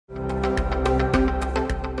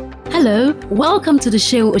Hello, welcome to the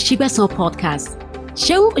Shehu Oshibesan podcast.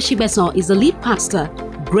 Shehu Oshibesan is the lead pastor,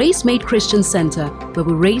 Grace Made Christian Center, where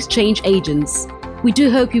we raise change agents. We do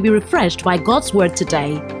hope you'll be refreshed by God's word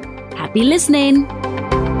today. Happy listening.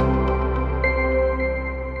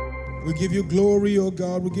 We give you glory, oh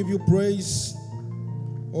God. We give you praise.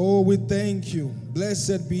 Oh, we thank you.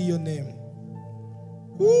 Blessed be your name.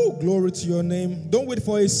 Ooh, glory to your name. Don't wait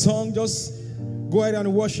for a song. Just go ahead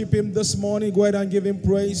and worship him this morning. Go ahead and give him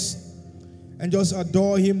praise. And just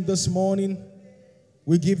adore him this morning.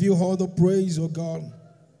 We give you all the praise, oh God.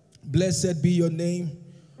 Blessed be your name.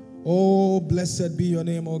 Oh, blessed be your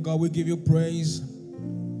name, oh God. We give you praise.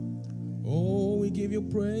 Oh, we give you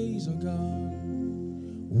praise, oh God.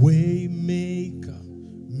 Waymaker,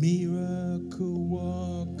 miracle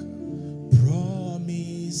worker,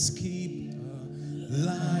 promise keeper,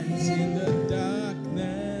 light in the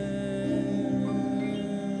darkness.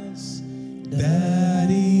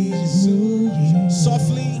 That is who you are.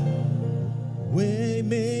 Softly,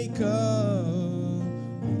 waymaker,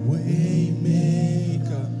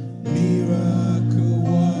 waymaker, miracle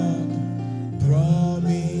worker,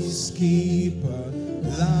 promise keeper,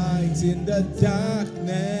 light in the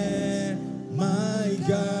darkness. My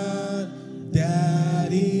God,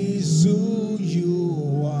 that is who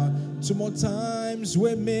you are. Two more times,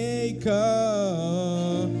 waymaker,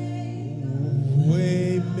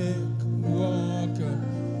 waymaker, walker,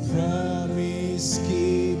 promise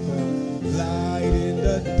keeper, light in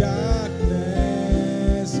the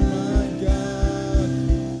darkness. My God,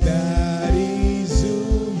 that is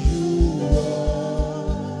who you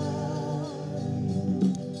are.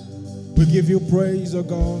 We give you praise, oh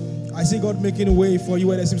God. I see God making a way for you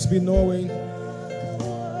where there seems to be no way.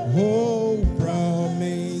 Oh,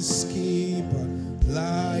 promise keeper,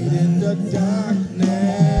 light in the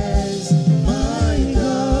darkness. My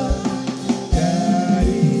God, that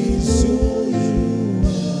is who you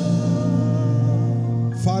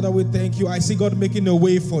are. Father, we thank you. I see God making a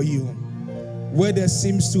way for you where there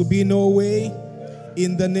seems to be no way.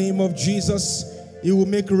 In the name of Jesus, He will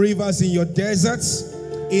make rivers in your deserts.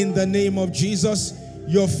 In the name of Jesus,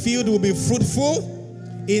 your field will be fruitful.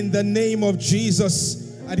 In the name of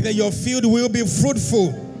Jesus, I declare your field will be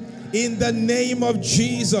fruitful. In the name of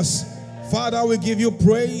Jesus, Father, we give you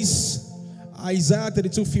praise. Isaiah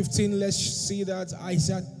 32:15. Let's see that.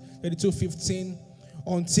 Isaiah 32:15.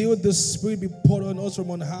 Until the Spirit be poured on us from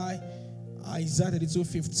on high. Isaiah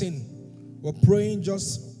 32:15. We're praying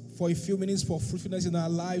just for a few minutes for fruitfulness in our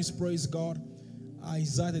lives. Praise God.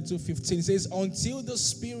 Isaiah 32:15 says, until the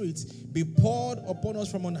Spirit be poured upon us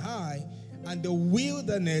from on high, and the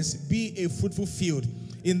wilderness be a fruitful field.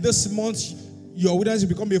 In this month, your wilderness will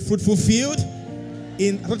become a fruitful field.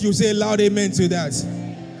 I thought you would say a loud amen to that.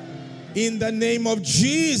 In the name of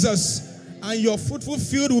Jesus, and your fruitful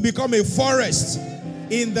field will become a forest.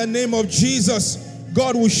 In the name of Jesus,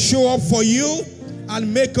 God will show up for you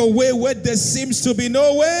and make a way where there seems to be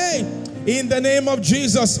no way. In the name of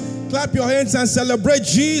Jesus, clap your hands and celebrate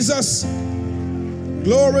Jesus.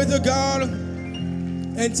 Glory to God.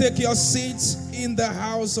 And take your seats in the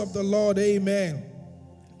house of the Lord. Amen.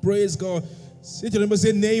 Praise God. Say to your neighbor,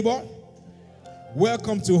 say, neighbor,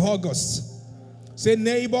 welcome to August. Say,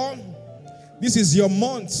 neighbor, this is your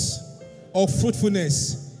month of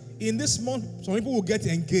fruitfulness. In this month, some people will get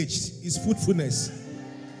engaged. It's fruitfulness.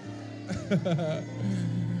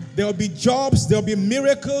 There will be jobs, there will be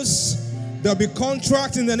miracles, there will be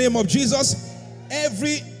contracts in the name of Jesus.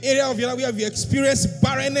 Every area of your life where you experienced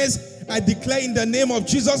barrenness, I declare in the name of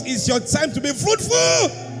Jesus, it's your time to be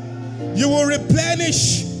fruitful. You will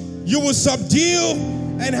replenish, you will subdue,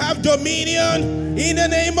 and have dominion in the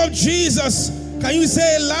name of Jesus. Can you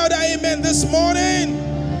say a louder amen this morning?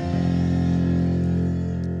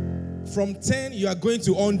 From 10, you are going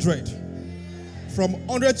to 100. From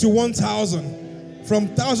 100 to 1,000. From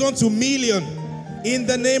 1,000 to million. In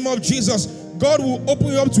the name of Jesus, God will open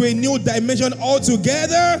you up to a new dimension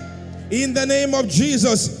altogether. In the name of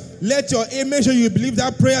Jesus. Let your amen show you believe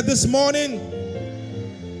that prayer this morning.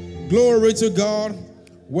 Glory to God.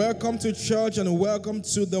 Welcome to church and welcome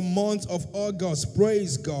to the month of August.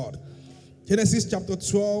 Praise God. Genesis chapter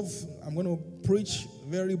 12. I'm going to preach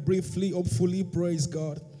very briefly, hopefully. Praise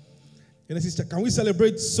God. Genesis. Can we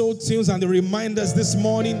celebrate soul tunes and the reminders this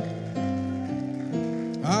morning?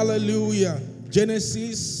 Hallelujah.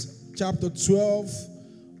 Genesis chapter 12,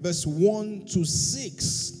 verse 1 to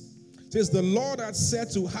 6. It says, the Lord had said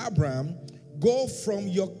to Abraham, go from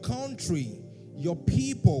your country, your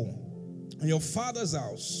people, and your father's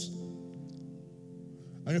house,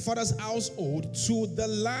 and your father's household, to the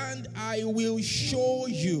land I will show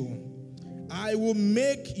you. I will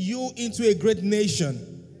make you into a great nation.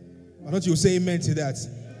 Why don't you say amen to that?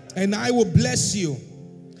 And I will bless you,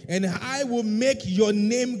 and I will make your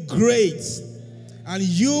name great, and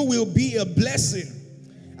you will be a blessing.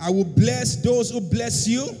 I will bless those who bless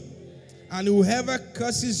you, and whoever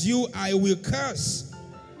curses you, I will curse.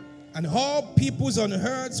 And all peoples on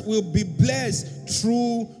earth will be blessed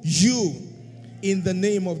through you, in the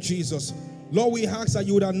name of Jesus. Lord, we ask that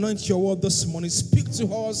you would anoint your word this morning. Speak to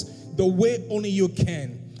us the way only you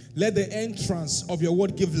can. Let the entrance of your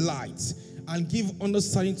word give light and give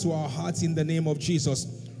understanding to our hearts in the name of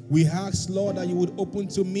Jesus. We ask, Lord, that you would open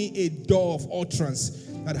to me a door of utterance,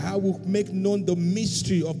 that I will make known the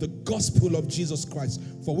mystery of the gospel of Jesus Christ,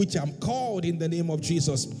 for which I am called in the name of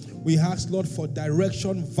Jesus. We ask, Lord, for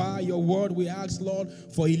direction via your word. We ask, Lord,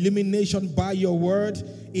 for illumination by your word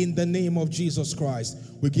in the name of Jesus Christ.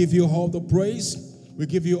 We give you all the praise. We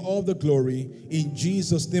give you all the glory in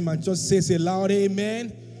Jesus' name. And just say loud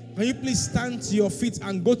amen. Can you please stand to your feet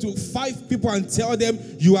and go to 5 people and tell them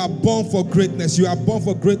you are born for greatness. You are born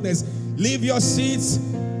for greatness. Leave your seats.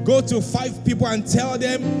 Go to 5 people and tell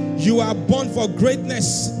them you are born for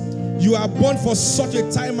greatness. You are born for such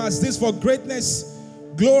a time as this, for greatness.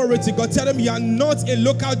 Glory to God. Tell them you are not a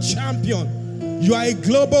local champion. You are a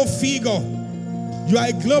global figure. You are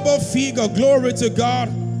a global figure. Glory to God.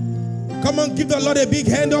 Come on, give the Lord a big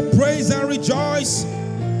hand of praise and rejoice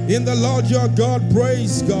in the Lord your God.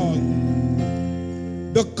 Praise God.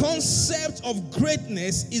 The concept of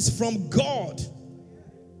greatness is from God.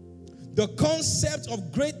 The concept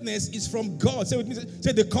of greatness is from God. Say with me.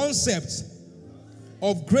 Say the concept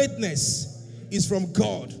of greatness is from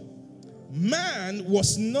God. Man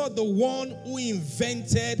was not the one who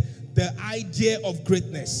invented the idea of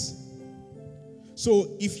greatness.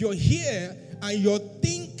 So if you're here and you're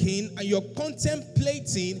thinking and you're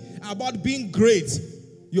contemplating about being great,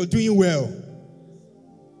 you're doing well.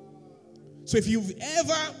 So if you've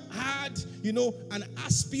ever had, an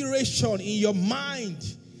aspiration in your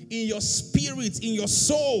mind, in your spirit, in your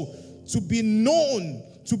soul, to be known,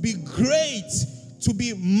 to be great, to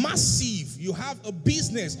be massive. You have a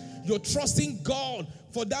business. You're trusting God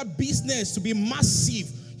for that business to be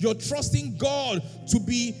massive. You're trusting God to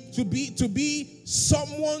be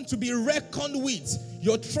someone to be reckoned with.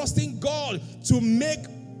 You're trusting God to make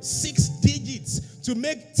 6 digits, to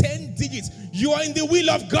make 10 digits. You are in the will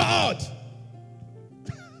of God.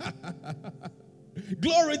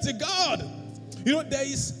 Glory to God. There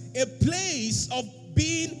is a place of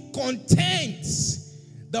being content.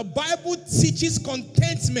 The Bible teaches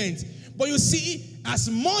contentment. But you see, as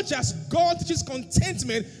much as God teaches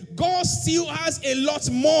contentment, God still has a lot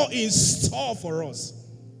more in store for us.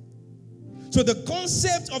 So the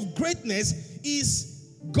concept of greatness is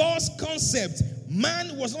God's concept.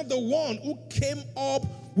 Man was not the one who came up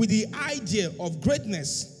with the idea of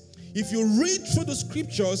greatness. If you read through the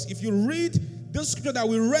scriptures, if you read the scripture that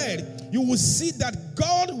we read, you will see that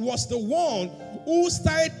God was the one who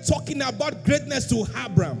started talking about greatness to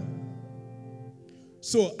Abraham.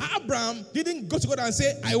 So Abraham didn't go to God and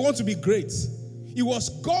say, I want to be great. It was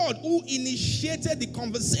God who initiated the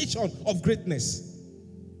conversation of greatness.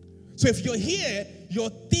 So if you're here, you're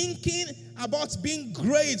thinking about being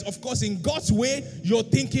great, of course, in God's way, you're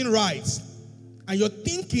thinking right. And your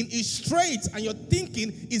thinking is straight, and your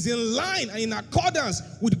thinking is in line and in accordance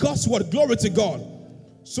with God's word. Glory to God.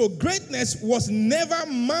 So greatness was never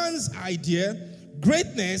man's idea.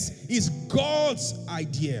 Greatness is God's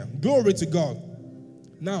idea. Glory to God.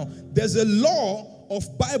 Now, there's a law of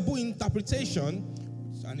Bible interpretation,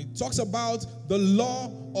 and it talks about the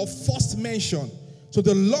law of first mention. So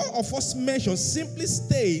the law of first mention simply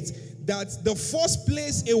states that the first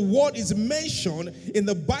place a word is mentioned in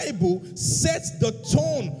the Bible sets the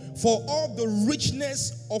tone for all the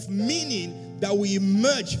richness of meaning that will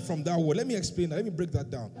emerge from that word. Let me explain that. Let me break that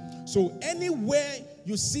down. So anywhere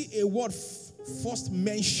you see a word first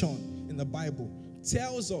mentioned in the Bible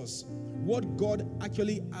tells us what God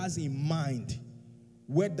actually has in mind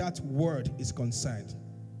where that word is concerned.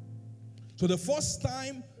 So the first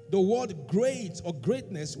time the word great or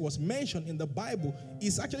greatness was mentioned in the Bible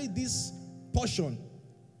is actually this portion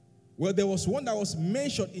where there was one that was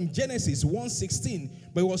mentioned in Genesis 1:16,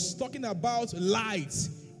 but it was talking about light,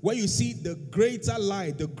 where you see the greater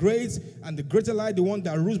light, the greater light, the one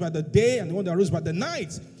that rules by the day and the one that rules by the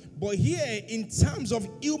night. But here, in terms of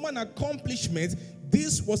human accomplishment,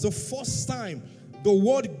 this was the first time the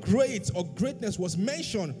word great or greatness was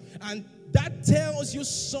mentioned. And that tells you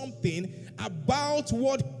something about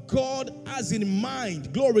what God has in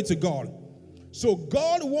mind. Glory to God. So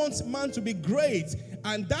God wants man to be great.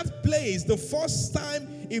 And that place, the first time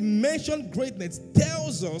it mentioned greatness,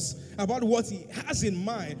 tells us about what he has in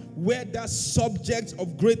mind, where that subject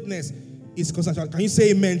of greatness is concerned. Can you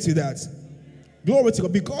say amen to that? Glory to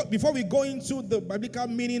God. Because before we go into the biblical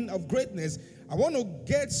meaning of greatness, I want to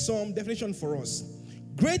get some definition for us.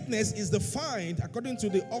 Greatness is defined, according to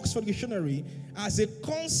the Oxford Dictionary, as a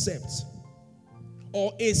concept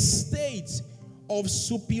or a state of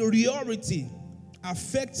superiority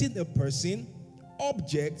affecting a person,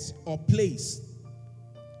 object, or place.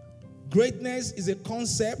 Greatness is a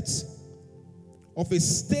concept of a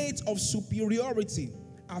state of superiority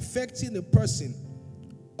affecting a person,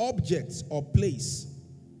 object, or place.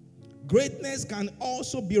 Greatness can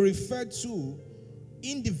also be referred to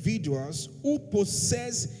individuals who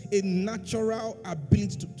possess a natural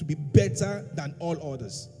ability to be better than all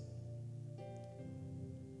others.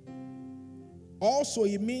 Also,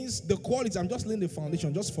 it means the quality. I'm just laying the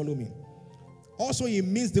foundation. Just follow me. Also, it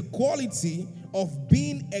means the quality of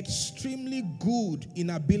being extremely good in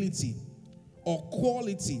ability or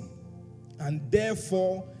quality and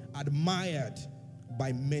therefore admired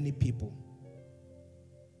by many people.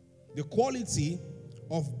 The quality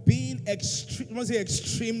of being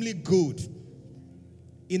extremely good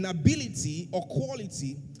in ability or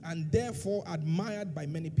quality and therefore admired by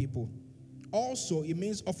many people. Also, it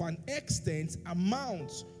means of an extent,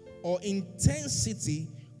 amount, or intensity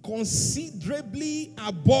considerably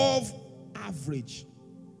above average.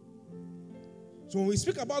 So when we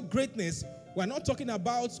speak about greatness, we're not talking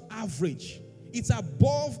about average. It's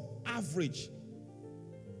above average.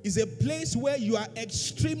 It's a place where you are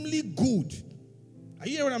extremely good. Are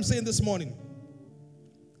you hearing what I'm saying this morning?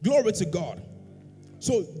 Glory to God.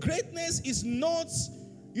 So greatness is not,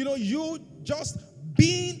 you just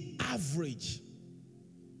being average.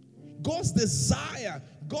 God's desire,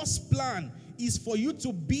 God's plan is for you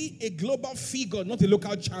to be a global figure, not a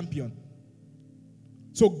local champion.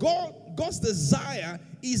 So God's desire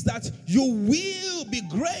is that you will be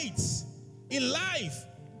great in life.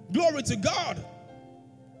 Glory to God.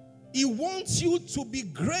 He wants you to be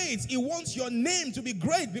great. He wants your name to be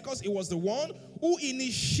great because he was the one who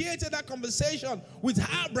initiated that conversation with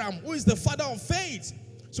Abraham, who is the father of faith.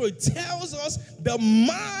 So it tells us the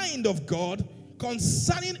mind of God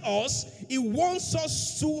concerning us. He wants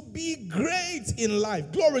us to be great in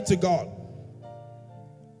life. Glory to God.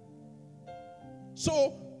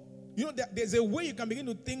 So, there's a way you can begin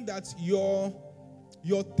to think that you're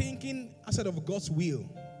thinking outside of God's will.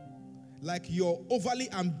 Like you're overly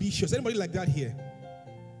ambitious. Anybody like that here?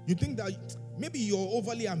 You think that maybe you're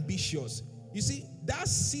overly ambitious. You see, that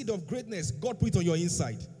seed of greatness, God put it on your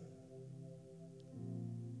inside.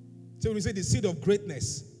 So when we say the seed of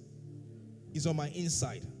greatness is on my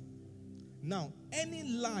inside. Now, any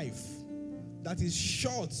life that is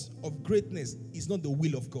short of greatness is not the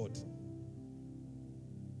will of God.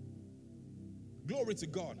 Glory to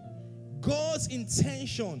God. God's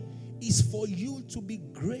intention is for you to be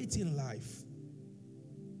great in life.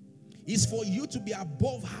 It's for you to be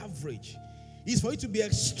above average. It's for you to be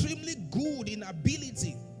extremely good in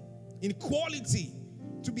ability, in quality,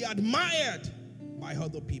 to be admired by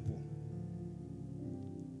other people.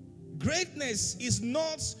 Greatness is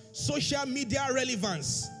not social media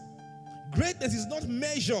relevance. Greatness is not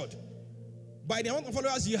measured by the amount of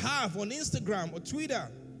followers you have on Instagram or Twitter.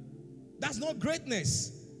 That's not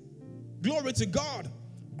greatness. Glory to God.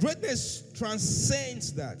 Greatness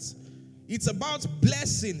transcends that. It's about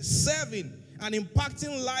blessing, serving, and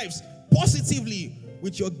impacting lives positively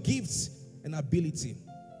with your gifts and ability.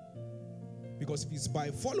 Because if it's by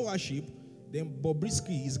followership, then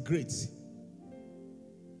Bobrisky is great.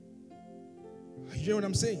 You hear what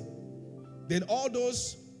I'm saying? Then all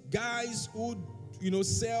those guys who,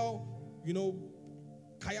 sell,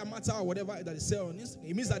 Kayamata or whatever that they sell on this,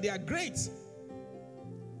 it means that they are great.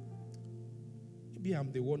 Maybe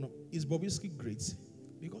I'm the one. Is Bobrisky great?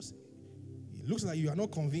 Because it looks like you are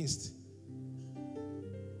not convinced.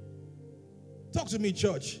 Talk to me,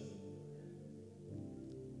 church.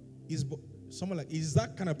 Is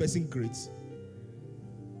that kind of person great?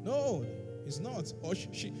 No, he's not. Or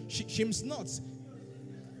she's not.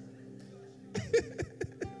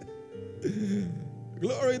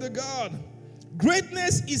 Glory to God.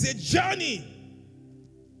 Greatness is a journey.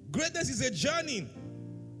 Greatness is a journey.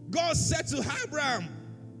 God said to Abraham,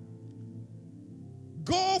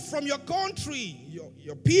 go from your country,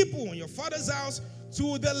 your people, and your father's house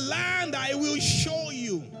to the land I will show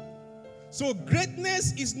you. So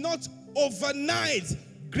greatness is not overnight.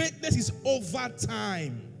 Greatness is over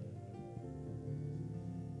time.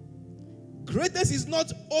 Greatness is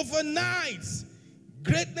not overnight.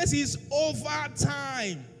 Greatness is over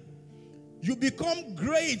time. You become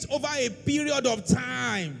great over a period of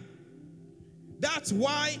time. That's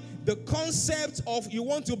why the concept of you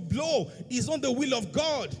want to blow is not the will of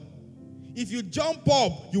God. If you jump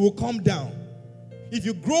up, you will come down. If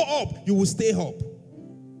you grow up, you will stay up.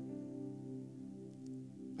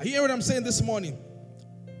 Are you hearing what I'm saying this morning?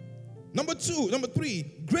 Number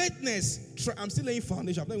 3, greatness. I'm still laying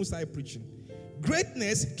foundation. I'm not even started preaching.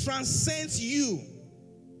 Greatness transcends you.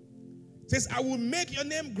 It says, I will make your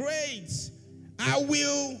name great. I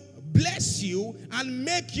will bless you and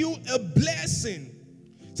make you a blessing.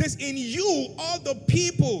 It says, in you, all the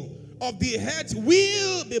people of the earth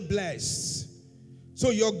will be blessed. So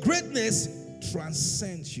your greatness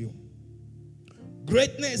transcends you.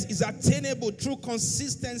 Greatness is attainable through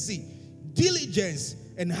consistency, diligence,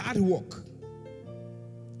 and hard work.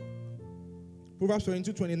 Proverbs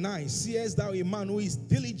 22:29, seest thou a man who is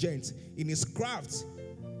diligent in his craft,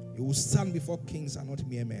 he will stand before kings and not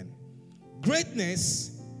mere men.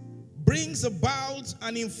 Greatness brings about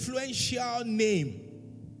an influential name.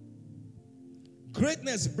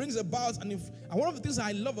 Greatness brings about and one of the things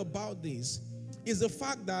I love about this is the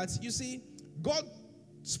fact that, you see, God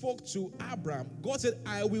spoke to Abraham. God said,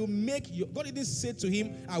 I will make you. God didn't say to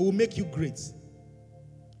him, I will make you great.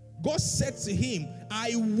 God said to him,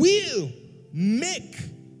 I will make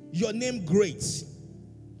your name great.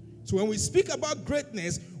 So when we speak about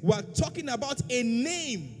greatness, we are talking about a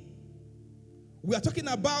name. We are talking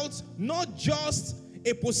about not just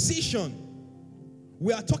a position.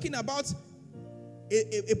 We are talking about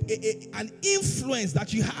an influence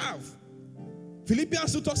that you have.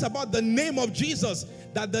 Philippians 2 talks about the name of Jesus.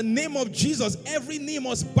 That the name of Jesus, every knee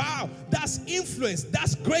must bow. That's influence.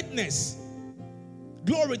 That's greatness.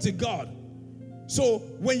 Glory to God. So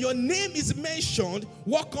when your name is mentioned,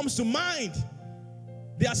 what comes to mind?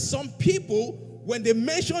 There are some people, when they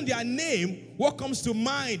mention their name, what comes to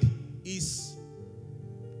mind is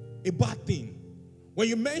a bad thing. When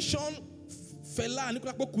you mention Fela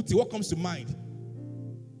Anikulapo Kuti, what comes to mind?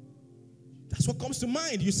 That's what comes to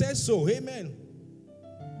mind. You say so. Amen.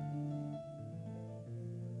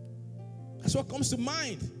 That's what comes to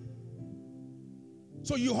mind.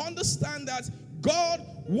 So you understand that God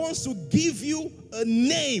wants to give you a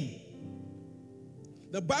name.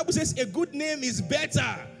 The Bible says a good name is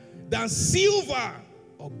better than silver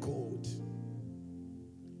or gold.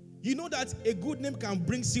 You know that a good name can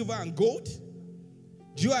bring silver and gold?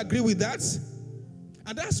 Do you agree with that?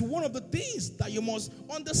 And that's one of the things that you must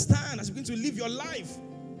understand as you begin to live your life.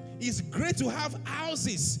 It's great to have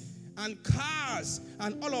houses and cars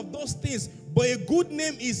and all of those things, but a good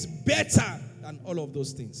name is better than all of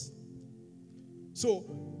those things. So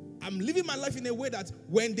I'm living my life in a way that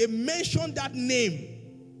when they mention that name,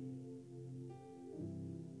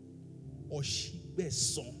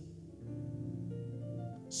 Oshibeson,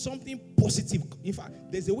 something positive. In fact,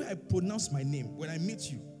 there's a way I pronounce my name when I meet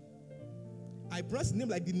you. I pronounce the name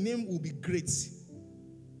like the name will be great.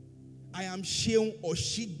 I am Sheung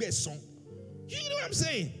Oshibeson. You know what I'm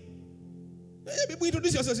saying? People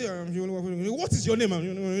introduce yourself. Say, what is your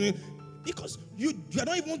name? Because you are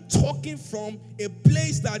not even talking from a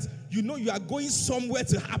place that you know you are going somewhere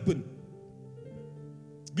to happen.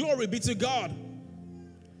 Glory be to God.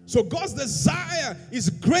 So God's desire is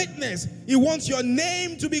greatness. He wants your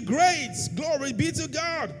name to be great. Glory be to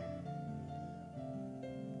God.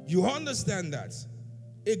 You understand that?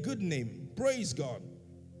 A good name. Praise God.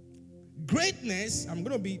 Greatness, I'm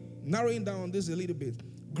going to be narrowing down this a little bit.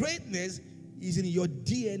 Greatness is in your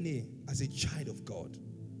DNA as a child of God.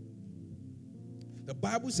 The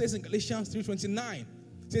Bible says in Galatians 3:29, it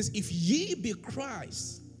says, if ye be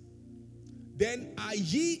Christ, then are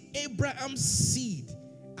ye Abraham's seed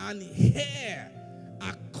and heir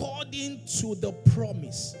according to the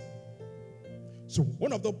promise. So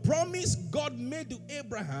one of the promise God made to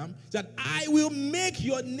Abraham is that I will make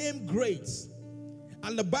your name great.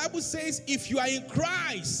 And the Bible says if you are in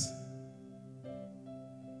Christ,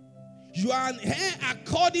 you are an heir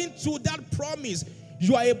according to that promise.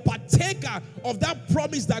 You are a partaker of that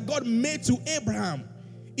promise that God made to Abraham.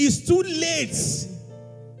 It's too late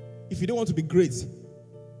if you don't want to be great.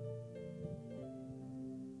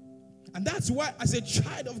 And that's why as a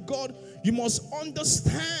child of God, you must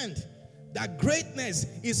understand that greatness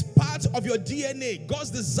is part of your DNA. God's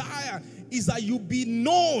desire is that you be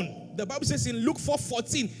known. The Bible says in Luke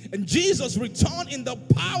 4:14, and Jesus returned in the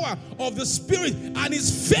power of the Spirit, and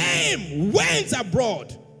his fame went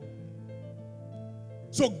abroad.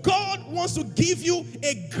 So God wants to give you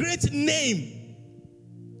a great name.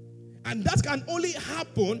 And that can only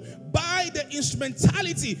happen by the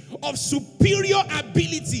instrumentality of superior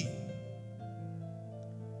ability.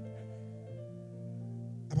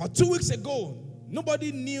 About 2 weeks ago,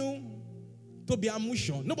 nobody knew Toby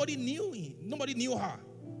Amushon. Nobody knew him. Nobody knew her.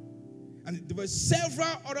 And there were several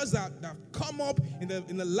others that come up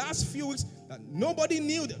in the last few weeks that nobody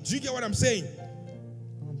knew. Do you get what I'm saying?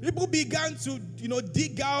 People began to,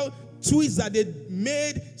 dig out tweets that they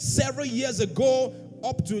made several years ago,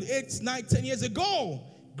 up to 8, 9, 10 years ago.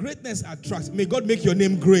 Greatness attracts. May God make your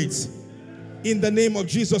name great. In the name of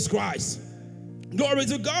Jesus Christ. Glory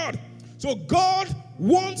to God. So God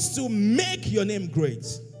wants to make your name great.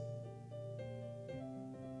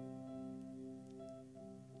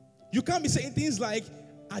 You can't be saying things like,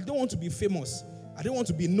 I don't want to be famous. I don't want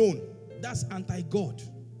to be known. That's anti-God.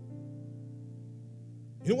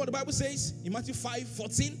 You know what the Bible says in Matthew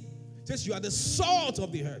 5:14? It says, you are the salt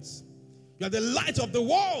of the earth. You are the light of the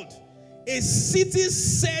world. A city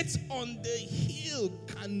set on the hill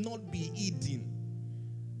cannot be hidden.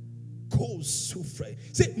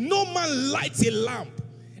 Say, no man lights a lamp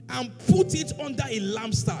and put it under a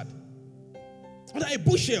lampstand, under a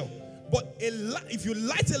bushel. But if you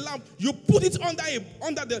light a lamp, you put it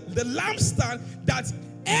under the lampstand that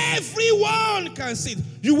everyone can see.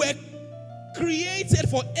 You were created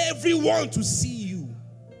for everyone to see you.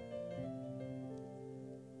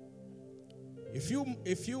 If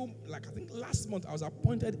you like, I think last month I was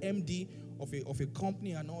appointed MD of a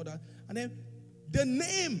company and all that, and then the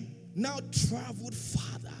name now traveled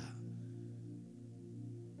farther.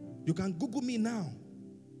 You can Google me now.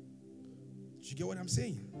 Do you get what I'm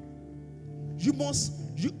saying? You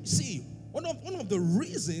see, one of the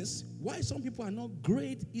reasons why some people are not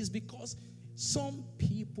great is because some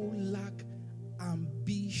people lack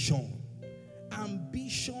ambition.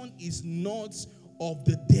 Ambition is not of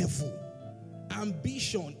the devil.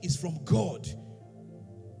 Ambition is from God.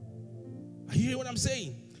 Are you hearing what I'm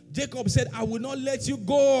saying? Jacob said, I will not let you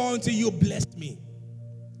go until you bless me.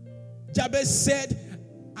 Jabez said,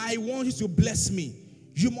 I want you to bless me.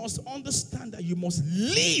 You must understand that you must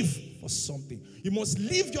live for something. You must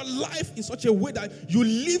live your life in such a way that you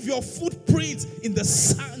leave your footprint in the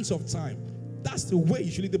sands of time. That's the way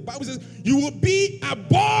you should live. The Bible says you will be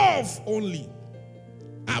above only.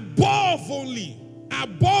 Above only.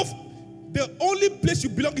 Above. The only place you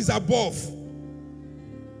belong is above.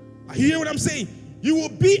 Are you hearing what I'm saying? You will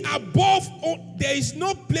be above. There is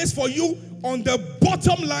no place for you on the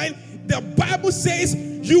bottom line. The Bible says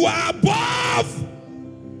you are above.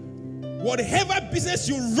 Whatever business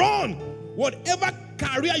you run, whatever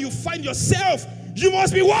career you find yourself, you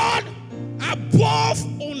must be what? Above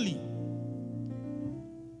only.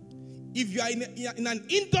 If you are in an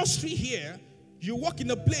industry here, you work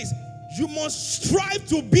in a place, you must strive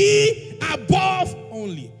to be above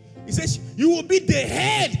only. It says you will be the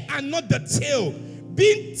head and not the tail.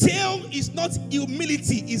 Being tail is not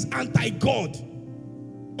humility, it's anti-God.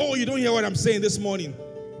 Oh, you don't hear what I'm saying this morning?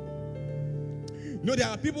 There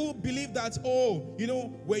are people who believe that,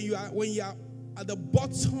 when you are at the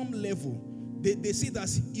bottom level, they see that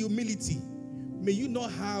humility. May you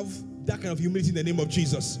not have that kind of humility in the name of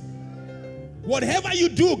Jesus. Whatever you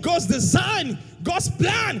do, God's design, God's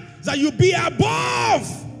plan is that you be above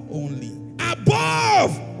only.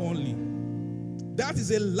 Above only. That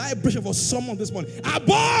is a liberation for someone this morning.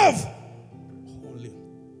 Above only.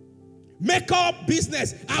 Make up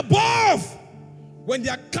business. Above. When they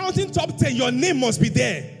are counting top 10, your name must be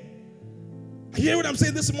there. You hear what I'm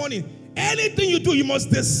saying this morning? Anything you do, you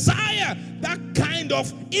must desire that kind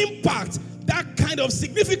of impact, that kind of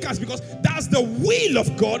significance, because that's the will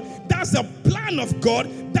of God, that's the plan of God,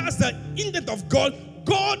 that's the intent of God.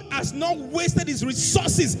 God has not wasted his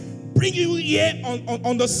resources bringing you here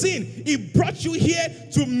on the scene. He brought you here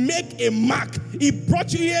to make a mark. He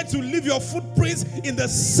brought you here to leave your footprints in the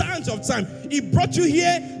sands of time. He brought you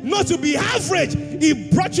here not to be average. He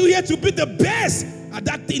brought you here to be the best at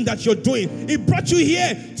that thing that you're doing. He brought you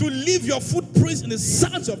here to leave your footprints in the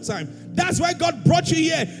sands of time. That's why God brought you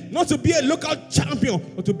here, not to be a local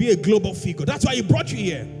champion, but to be a global figure. That's why he brought you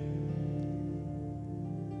here.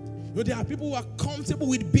 There are people who are comfortable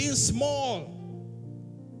with being small.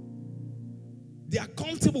 They are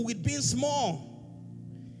comfortable with being small.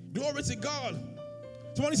 Glory to God.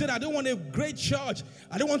 Somebody said, I don't want a great church.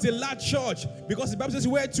 I don't want a large church. Because the Bible says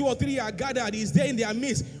where 2 or 3 are gathered, he's there in their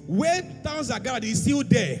midst. Where thousands are gathered, he's still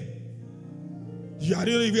there. I don't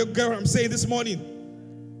know if you get what I'm saying this morning.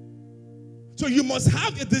 So you must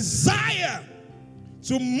have a desire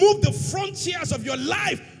to move the frontiers of your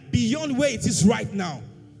life beyond where it is right now.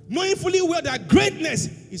 Knowing fully well that greatness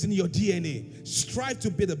is in your DNA. Strive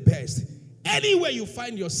to be the best. Anywhere you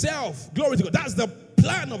find yourself, glory to God. That's the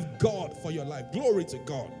plan of God for your life. Glory to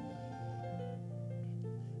God.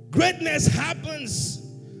 Greatness happens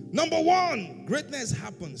Number one, greatness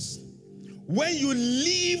happens when you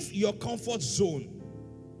leave your comfort zone.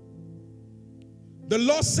 The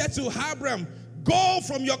Lord said to Abraham, go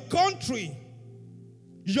from your country,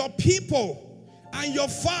 your people, and your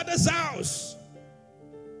father's house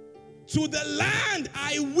to the land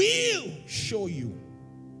I will show you.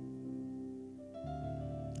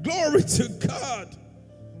 Glory to God.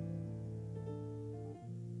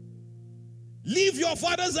 Leave your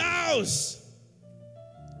father's house.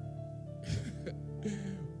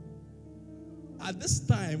 At this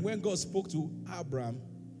time, when God spoke to Abraham,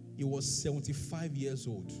 he was 75 years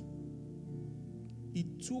old.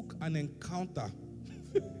 It took an encounter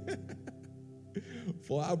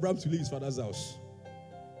for Abraham to leave his father's house.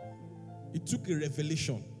 It took a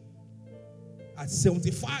revelation. At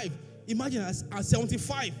 75, imagine at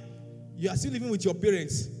 75, you are still living with your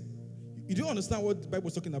parents. You don't understand what the Bible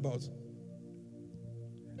is talking about.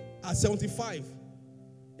 At 75,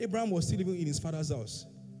 Abraham was still living in his father's house.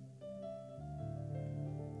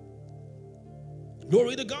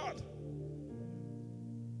 Glory to God.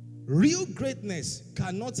 Real greatness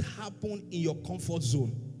cannot happen in your comfort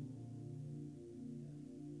zone.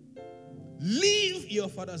 Leave your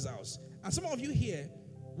father's house. And some of you here,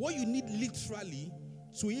 what you need literally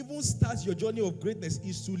to even start your journey of greatness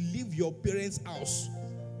is to leave your parents' house.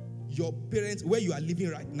 Your parents, where you are living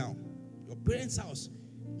right now. Your parents' house.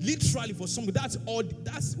 Literally for some, that's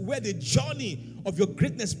where the journey of your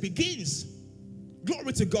greatness begins.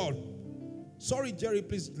 Glory to God. Sorry, Jerry,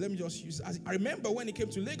 please, let me just use. I remember when he came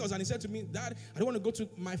to Lagos and he said to me, Dad, I don't want to go to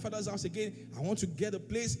my father's house again. I want to get a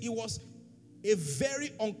place. It was a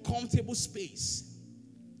very uncomfortable space.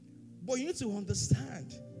 But you need to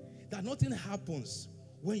understand that nothing happens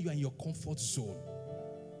when you are in your comfort zone.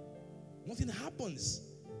 Nothing happens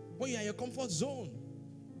when you are in your comfort zone.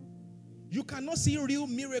 You cannot see real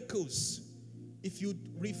miracles if you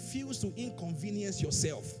refuse to inconvenience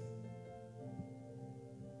yourself.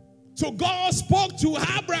 So God spoke to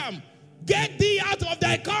Abraham, get thee out of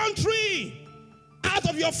thy country, out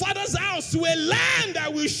of your father's house, to a land I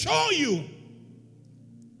will show you.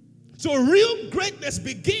 So real greatness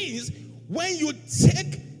begins when you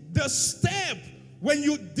take the step, when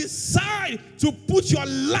you decide to put your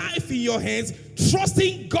life in your hands,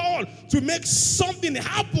 trusting God to make something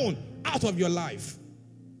happen out of your life.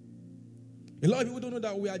 A lot of people don't know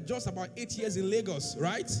that we are just about 8 years in Lagos,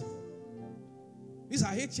 right? These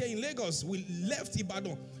are 8 years in Lagos. We left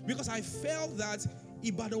Ibadan because I felt that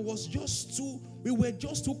Ibadan was we were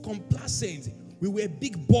just too complacent. We were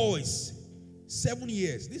big boys. 7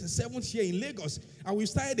 years. This is 7th year in Lagos. And we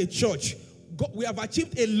started a church. We have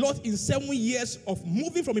achieved a lot in 7 years of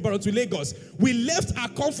moving from Ibadan to Lagos. We left our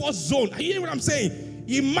comfort zone. Are you hearing what I'm saying?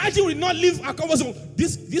 Imagine we did not leave our comfort zone.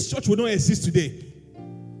 This church would not exist today.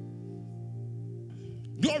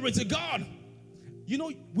 Glory to God. You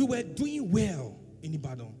know, we were doing well in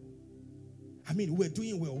Ibadan. I mean, we were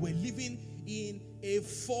doing well. We're living in a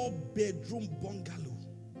 4-bedroom bungalow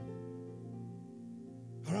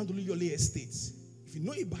around the Oluyole estate. If you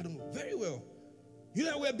know Ibadan very well, you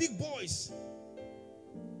know we're big boys.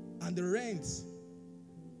 And the rent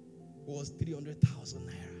was 300,000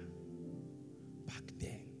 naira back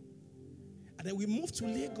then. And then we moved to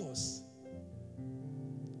Lagos.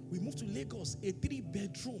 A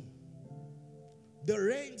 3-bedroom. The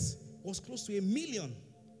rent was close to $1 million,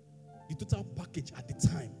 the total package at the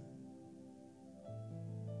time.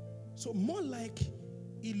 So more like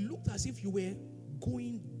it looked as if you were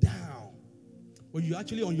going down, but you're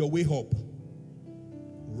actually on your way up.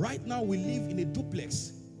 Right now we live in a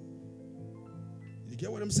duplex. You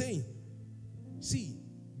get what I'm saying? See,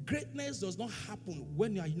 greatness does not happen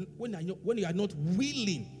when you are not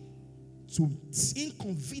willing to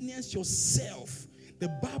inconvenience yourself. The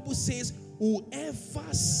Bible says,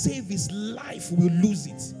 whoever saves his life will lose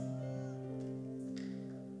it.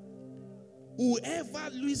 Whoever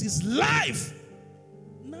loses his life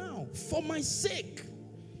now for my sake,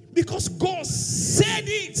 because God said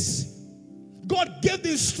it. God gave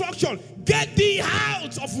the instruction, get thee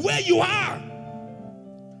out of where you are.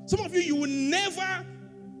 Some of you will never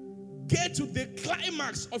get to the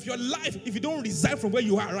climax of your life if you don't resign from where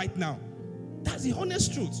you are right now. That's the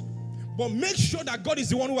honest truth. But make sure that God is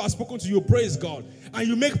the one who has spoken to you. Praise God. And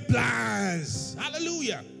you make plans.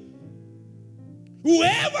 Hallelujah.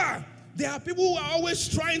 Whoever. There are people who are always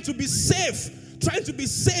trying to be safe.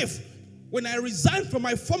 When I resigned from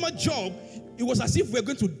my former job, it was as if we were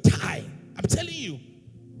going to die. I'm telling you.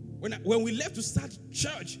 When we left to start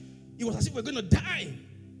church, it was as if we were going to die.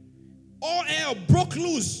 All hell broke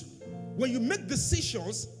loose. When you make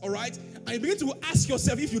decisions, all right, and you begin to ask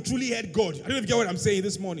yourself if you truly heard God. I don't know if you get what I'm saying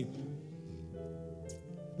this morning.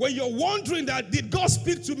 when you're wondering that, did God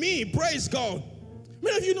speak to me? Praise God.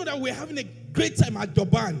 Many of you know that we're having a great time at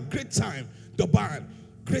Durban. Great time. Durban.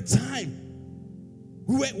 Great time.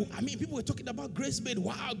 People were talking about Grace Made.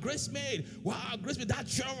 Wow, Grace Made. Wow, Grace Made. That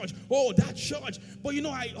church. Oh, that church. But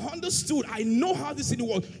I understood. I know how this thing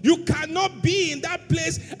works. You cannot be in that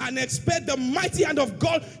place and expect the mighty hand of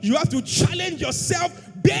God. You have to challenge yourself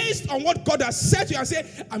based on what God has said to you and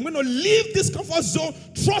say, I'm going to leave this comfort zone,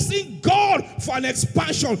 trusting God for an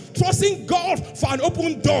expansion, trusting God for an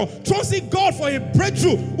open door, trusting God for a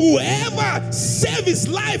breakthrough. Whoever saves his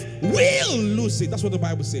life will lose it. That's what the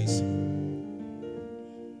Bible says.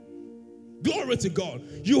 Glory to God.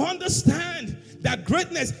 You understand that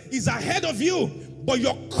greatness is ahead of you, but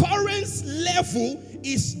your current level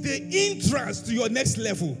is the entrance to your next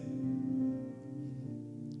level.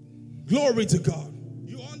 Glory to God.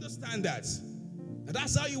 You understand that. And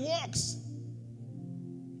that's how it works.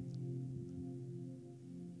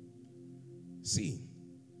 See,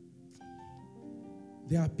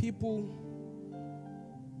 there are people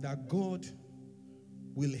that God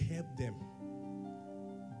will help them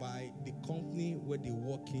by the company where they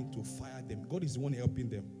work in to fire them. God is the one helping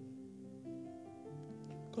them.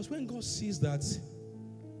 Because when God sees that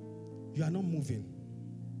you are not moving,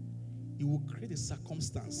 He will create a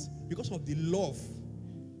circumstance. Because of the love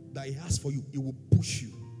that He has for you, He will push you.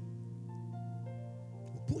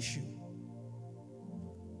 He will push you.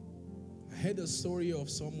 I heard a story of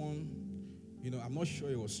someone, I'm not sure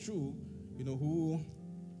it was true, who,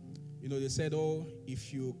 they said, oh,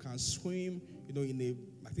 if you can swim, in a,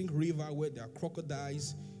 river where there are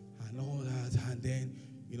crocodiles and all that, and then,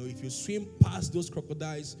 if you swim past those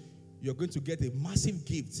crocodiles, you're going to get a massive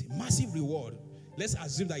gift, massive reward. Let's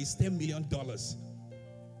assume that it's $10 million.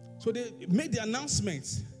 So they made the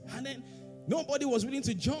announcement, and then nobody was willing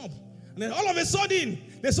to jump. And then all of a sudden,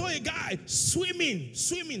 they saw a guy swimming,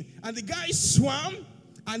 and the guy swam,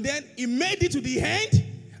 and then he made it to the end,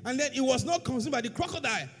 and then he was not consumed by the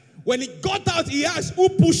crocodile. When he got out, he asked, who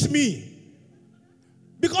pushed me?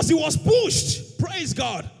 Because he was pushed. Praise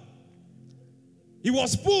God. He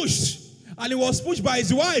was pushed. And he was pushed by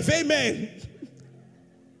his wife. Amen.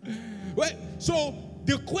 Well, so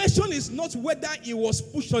the question is not whether he was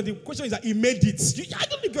pushed, or the question is that he made it. I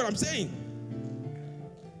don't think what I'm saying.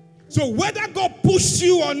 So whether God pushed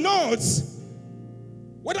you or not,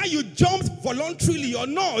 whether you jumped voluntarily or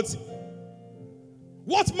not,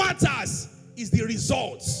 what matters is the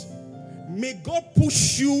results. May God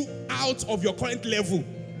push you out of your current level.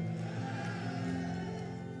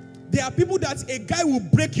 There are people that a guy will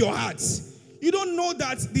break your heart. You don't know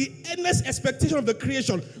that the endless expectation of the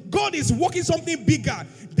creation, God is working something bigger.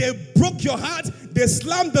 They broke your heart, they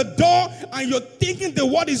slammed the door, and you're thinking the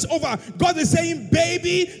world is over. God is saying,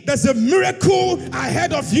 baby, there's a miracle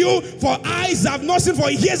ahead of you. For eyes have not seen, for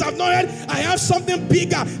ears have not heard. I have something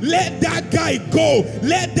bigger. Let that guy go.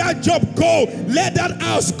 Let that job go. Let that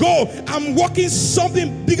house go. I'm working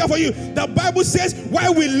something bigger for you. The Bible says, why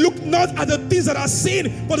we look not at the things that are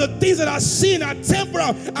seen, but the things that are seen are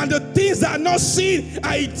temporal, and the things that are not seen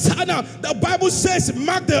are eternal. The Bible says,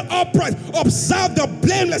 mark the upright, observe the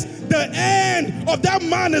blameless. The end of that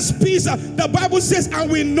man is peace. The Bible says, and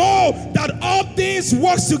we know that all things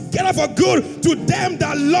work together for good to them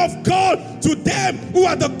that love God, to them who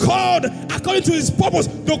are the called according to His purpose.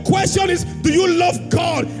 The question is, do you love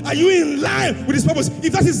God? Are you in line with His purpose?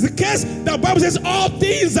 If that is the case, the Bible says all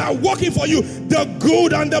things are working for you. The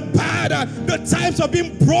good and the bad, the times of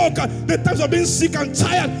being broke, the times of being sick and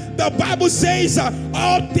tired. The Bible says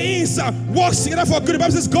all things work together for good. The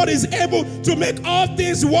Bible says God is able to make all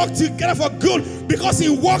things work together for good because He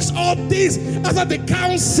works all things after the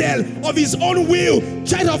counsel of His own will.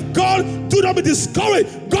 Child of God, do not be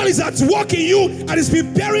discouraged. God is at work in you and is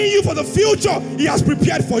preparing you for the future He has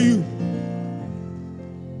prepared for you.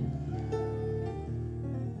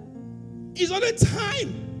 It's not a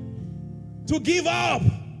time to give up.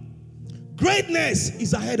 Greatness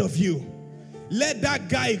is ahead of you. Let that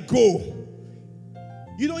guy go.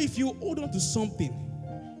 If you hold on to something,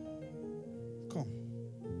 come.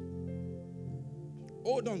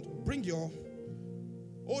 Hold on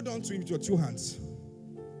to it with your two hands.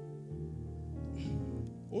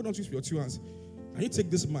 Hold on to it with your two hands. Can you take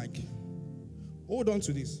this mic? Hold on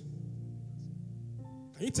to this.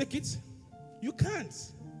 Can you take it? You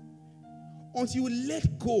can't. Until you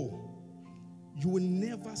let go, you will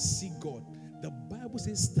never see God. The Bible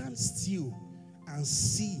says, stand still and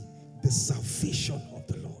see the salvation of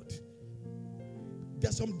the Lord.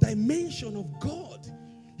 There's some dimension of God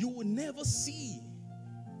you will never see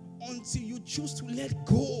until you choose to let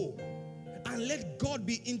go and let God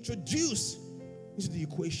be introduced into the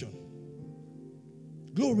equation.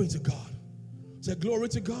 Glory to God. Say, glory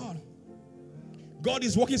to God. God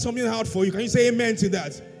is working something out for you. Can you say amen to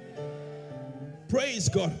that? Praise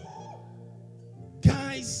God.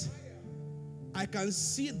 Guys, I can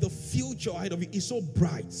see the future ahead of you. It's so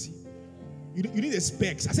bright. You need a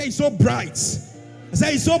specs. I say it's so bright. I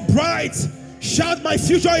say it's so bright. Shout, my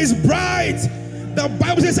future is bright. The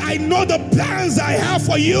Bible says, I know the plans I have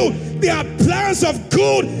for you. They are plans of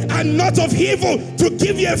good and not of evil, to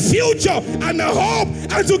give you a future and a hope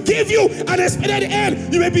and to give you an expected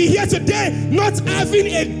end. You may be here today not having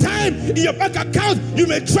a dime in your bank account. You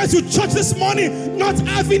may try to church this morning not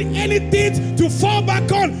having anything to fall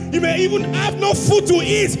back on. You may even have no food to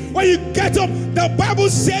eat when you get up. The Bible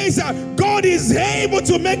says that God is able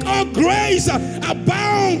to make all grace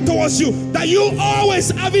abound towards you, that you always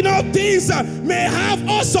having all things may have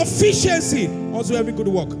all sufficiency. Also every good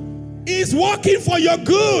work is working for your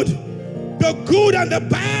good. The good and the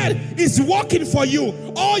bad is working for you.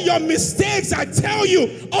 All your mistakes, I tell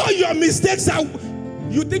you, all your mistakes are,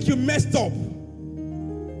 you think you messed up.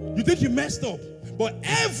 You think you messed up. But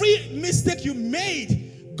every mistake you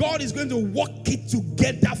made, God is going to work it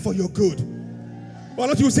together for your good. Why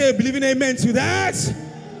don't you say, believing amen to that?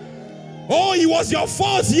 Oh, it was your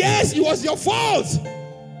fault. Yes, it was your fault.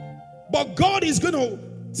 But God is going to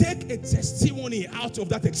take a testimony out of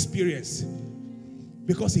that experience,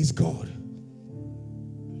 because He's God.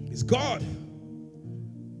 He's God.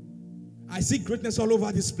 I see greatness all over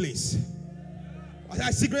this place.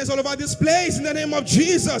 I see greatness all over this place in the name of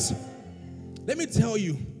Jesus. Let me tell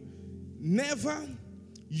you, never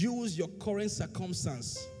use your current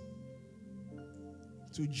circumstance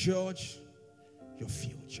to judge your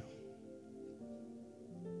future.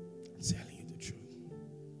 I'm telling you the truth.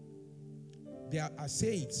 I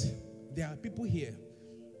say it, there are people here,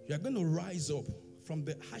 you are going to rise up from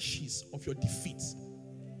the ashes of your defeat.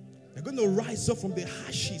 You're going to rise up from the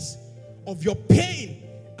ashes of your pain,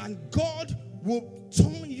 and God will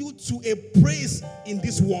turn you to a praise in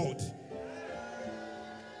this world.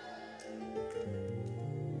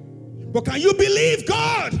 But can you believe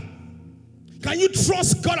God? Can you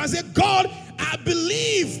trust God and say, God, I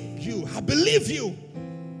believe you. I believe you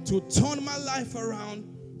to turn my life around,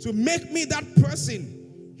 to make me that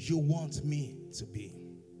person you want me to be.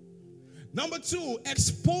 Number 2,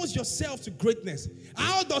 expose yourself to greatness.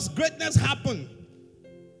 How does greatness happen?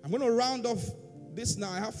 I'm going to round off this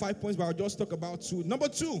now. I have 5 points, but I'll just talk about 2. Number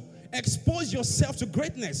 2, expose yourself to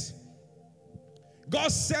greatness.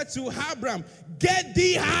 God said to Abraham, get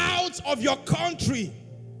thee out of your country.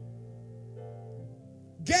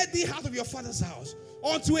 Get thee out of your father's house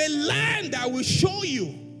unto a land that I will show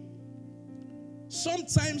you.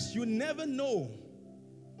 Sometimes you never know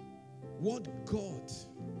what God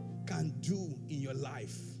can do in your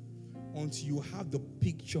life until you have the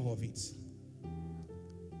picture of it.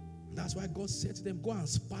 That's why God said to them, go and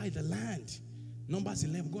spy the land. Numbers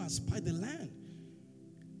 11, go and spy the land.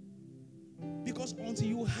 Because until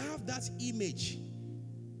you have that image,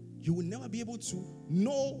 you will never be able to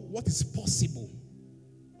know what is possible.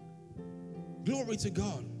 Glory to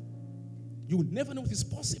God. You will never know what is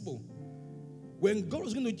possible. When God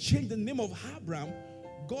was going to change the name of Abraham,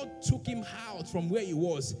 God took him out from where he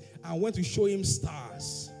was and went to show him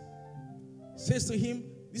stars. Says to him,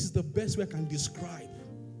 this is the best way I can describe.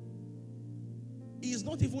 It is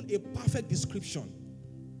not even a perfect description,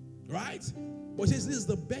 right? But he says, this is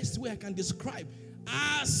the best way I can describe.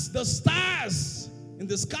 As the stars in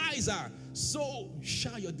the skies are, so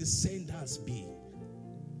shall your descendants be.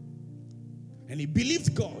 And he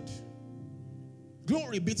believed God.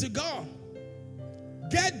 Glory be to God.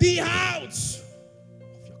 Get thee out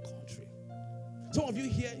of your country. Some of you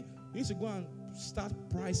here, you need to go and start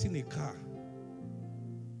pricing a car.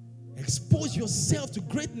 Expose yourself to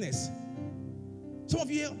greatness. Some of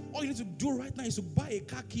you here, all you need to do right now is to buy a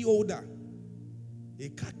car key holder. A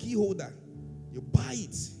car key holder. You buy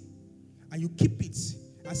it and you keep it.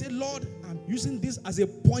 And say, Lord, I'm using this as a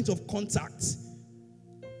point of contact.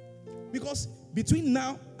 Because between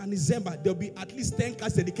now and December, there'll be at least 10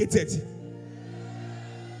 cars dedicated.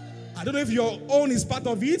 I don't know if your own is part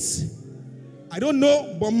of it. I don't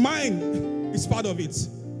know, but mine is part of it.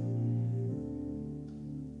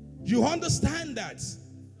 You understand that?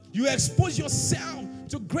 You expose yourself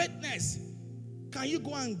to greatness. Can you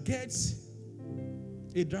go and get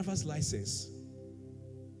a driver's license?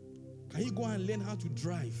 Can you go and learn how to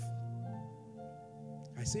drive?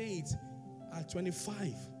 I say it, at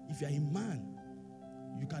 25, if you're a man,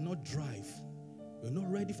 you cannot drive. You're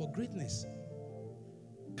not ready for greatness.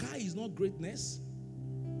 Car is not greatness.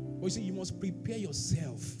 But you see, you must prepare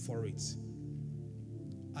yourself for it.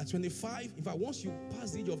 At 25, in fact, once you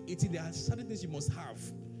pass the age of 18, there are certain things you must have.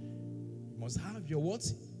 You must have your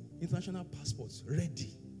what? International passports ready.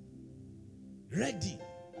 Ready.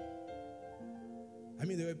 I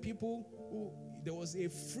mean, there were people who, there was a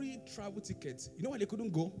free travel ticket. You know why they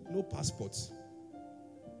couldn't go? No passports.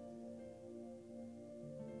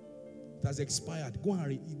 It has expired. Go and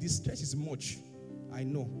read. The stress is much. I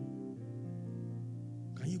know.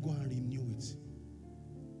 Can you go and renew it?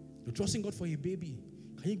 You're trusting God for a baby.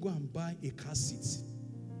 Can you go and buy a car seat?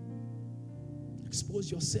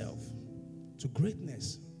 Expose yourself to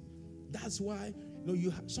greatness. That's why,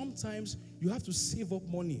 sometimes you have to save up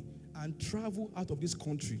money and travel out of this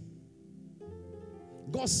country.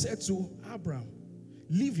 God said to Abraham,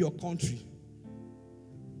 leave your country.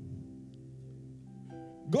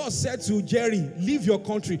 God said to Jerry, leave your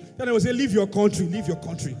country. Then I was saying, leave your country, leave your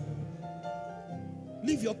country.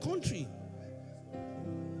 Leave your country.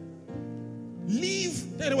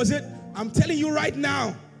 Leave. Then I was saying, I'm telling you right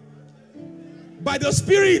now, by the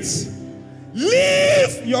Spirit,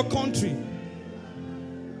 leave your country.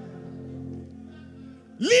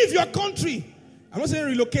 Leave your country. I'm not saying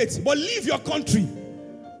relocate, but leave your country.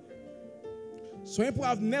 Some people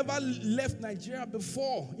have never left Nigeria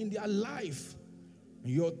before in their life.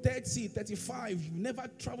 You're 30, 35, you've never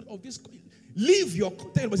traveled of this. Leave your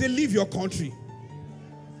country. Say, leave your country.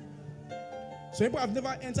 Some people have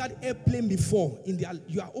never entered airplane before.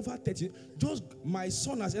 You are over 30. Just my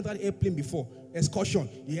son has entered airplane before. Excursion.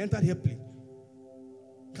 He entered airplane.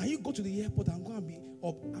 Can you go to the airport and go and be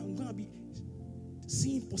up? I'm going to be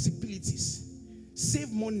seeing possibilities.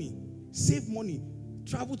 Save money. Save money.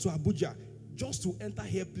 Travel to Abuja just to enter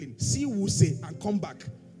airplane. See Wuse and come back.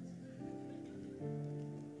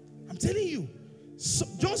 I'm telling you. So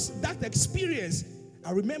just that experience.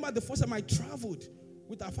 I remember the first time I traveled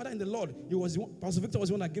with our father in the Lord. Pastor Victor was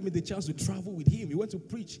the one that gave me the chance to travel with him. He went to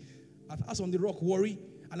preach at House on the Rock, Warri,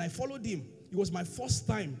 and I followed him. It was my first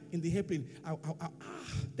time in the airplane.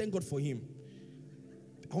 Thank God for him.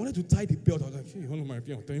 I wanted to tie the belt. I was like, hey, hold on, my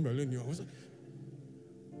feet.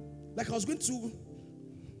 Like I was going to.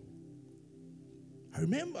 I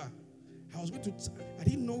remember I was going to. I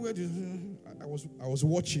didn't know where to. I was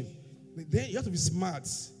watching. Then you have to be smart.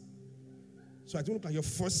 So I don't look like your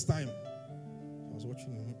first time. I was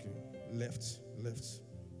watching. Okay, left.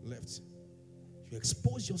 You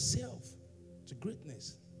expose yourself to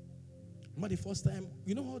greatness. Remember the first time?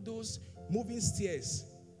 You know all those moving stairs?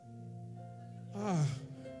 I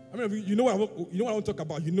mean, you know what I want to talk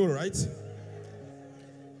about. You know, right?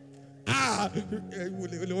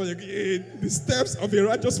 The steps of a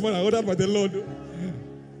righteous man are ordered by the Lord.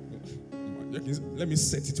 Let me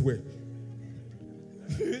set it well.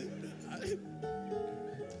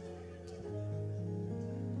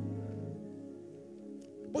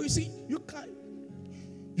 But you see, you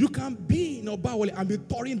can be in Obawale and be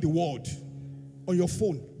touring the world on your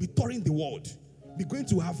phone. Be touring the world. Be going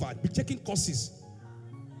to Harvard. Be checking courses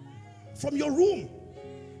from your room.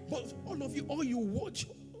 But all you watch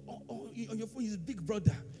on your phone is Big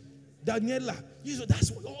Brother, Daniela.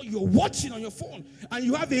 That's all you're watching on your phone. And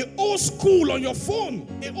you have an old school on your phone.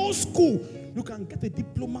 An old school. You can get a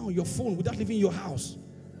diploma on your phone without leaving your house.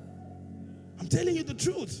 I'm telling you the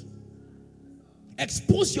truth.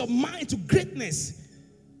 Expose your mind to greatness.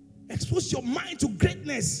 Expose your mind to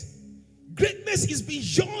greatness. Greatness is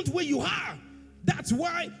beyond where you are. That's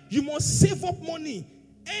why you must save up money.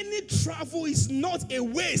 Any travel is not a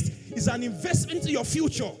waste. It's an investment into your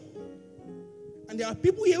future. And there are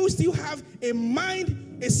people here who still have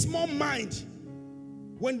a small mind.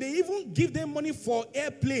 When they even give them money for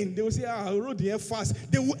airplane, they will say, I'll road the air fast.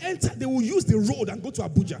 They will use the road and go to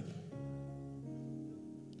Abuja.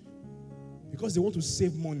 Because they want to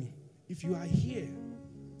save money. If you are here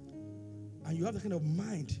and you have that kind of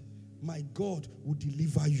mind, my God will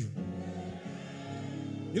deliver you.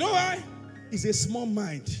 You know why? It's a small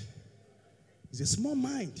mind. It's a small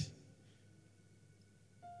mind.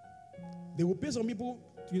 They will pay some people,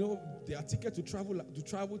 their ticket to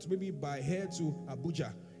travel to maybe by air to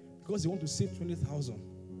Abuja because they want to save 20,000.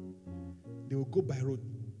 They will go by road.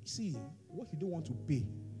 See, what you don't want to pay,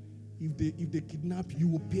 if they kidnap you,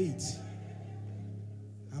 will pay it.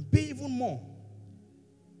 And pay even more.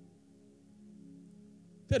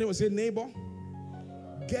 Then they will say, neighbor,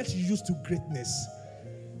 get used to greatness.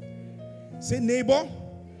 Say, neighbor,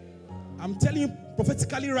 I'm telling you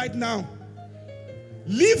prophetically right now,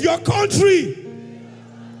 leave your country.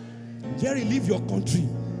 Jerry, leave your country.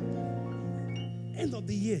 End of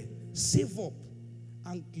the year, save up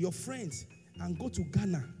and your friends and go to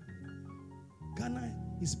Ghana. Ghana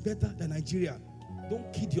is better than Nigeria.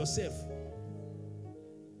 Don't kid yourself.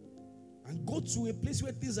 and go to a place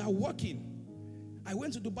where things are working. I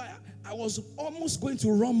went to Dubai. I was almost going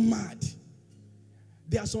to run mad.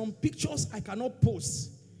 There are some pictures I cannot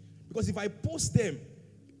post, because if I post them,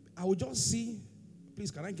 I will just see,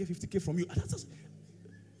 please, can I get 50K from you?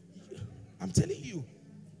 I'm telling you.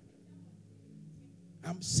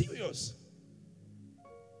 I'm serious.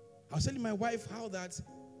 I was telling my wife how that,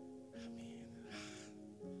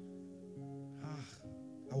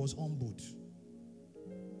 I was humbled.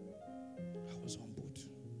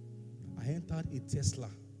 I entered a Tesla.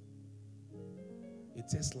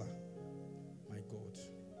 My God.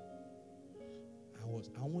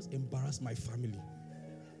 I almost embarrassed my family.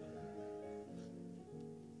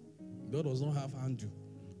 God does not have Andrew.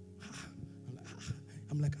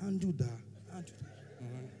 I'm like, Andrew da.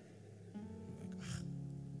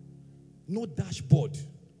 No dashboard.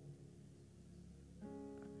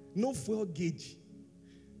 No fuel gauge.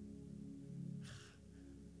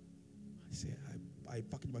 I say, I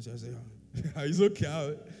packaged myself. I say, it's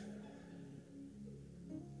okay.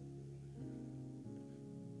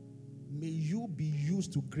 May you be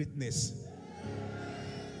used to greatness.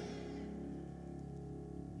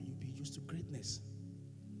 May you be used to greatness.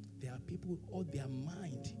 There are people, all their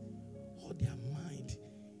mind,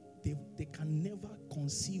 they can never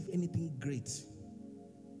conceive anything great.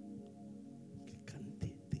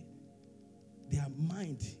 Their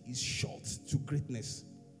mind is short to greatness.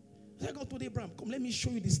 I go to Abraham, come, let me show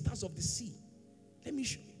you the stars of the sea. Let me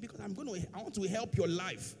show you, because I want to help your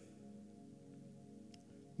life.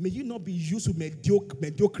 May you not be used to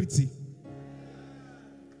mediocrity.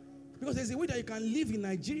 Because there's a way that you can live in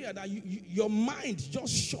Nigeria that your mind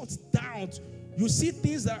just shuts down. You see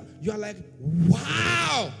things that you are like,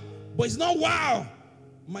 wow, but it's not wow.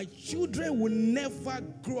 My children will never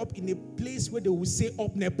grow up in a place where they will say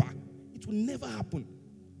up NEPA. It will never happen.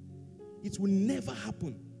 It will never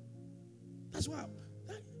happen. That's why,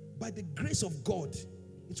 by the grace of God,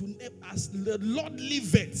 it will never, as the Lord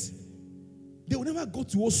liveth, they will never go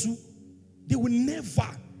to Osu. They will never.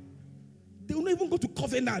 They will not even go to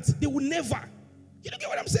Covenant. They will never. You don't get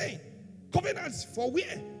what I'm saying? Covenant for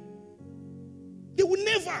where? They will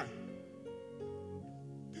never.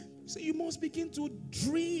 So you must begin to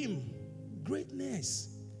dream greatness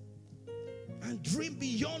and dream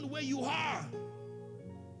beyond where you are.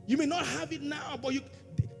 You may not have it now, but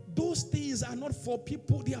those things are not for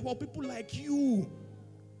people. They are for people like you.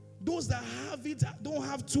 Those that have it don't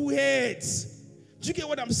have two heads. Do you get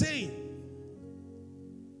what I'm saying?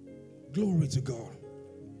 Glory to God.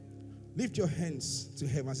 Lift your hands to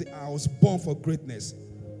heaven and say, I was born for greatness.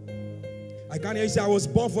 I can't hear you say, I was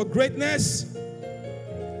born for greatness.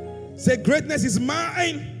 Say, greatness is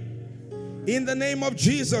mine. In the name of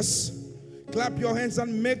Jesus. Clap your hands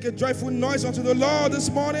and make a joyful noise unto the Lord this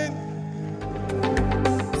morning.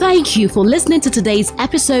 Thank you for listening to today's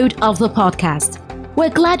episode of the podcast. We're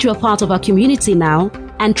glad you're part of our community now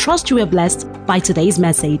and trust you were blessed by today's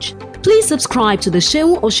message. Please subscribe to the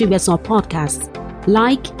Seun Osigbesan podcast,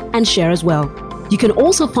 like and share as well. You can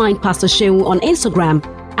also find Pastor Seun on Instagram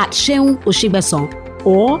at Seun Osigbesan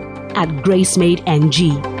or at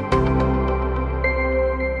GraceMadeNG.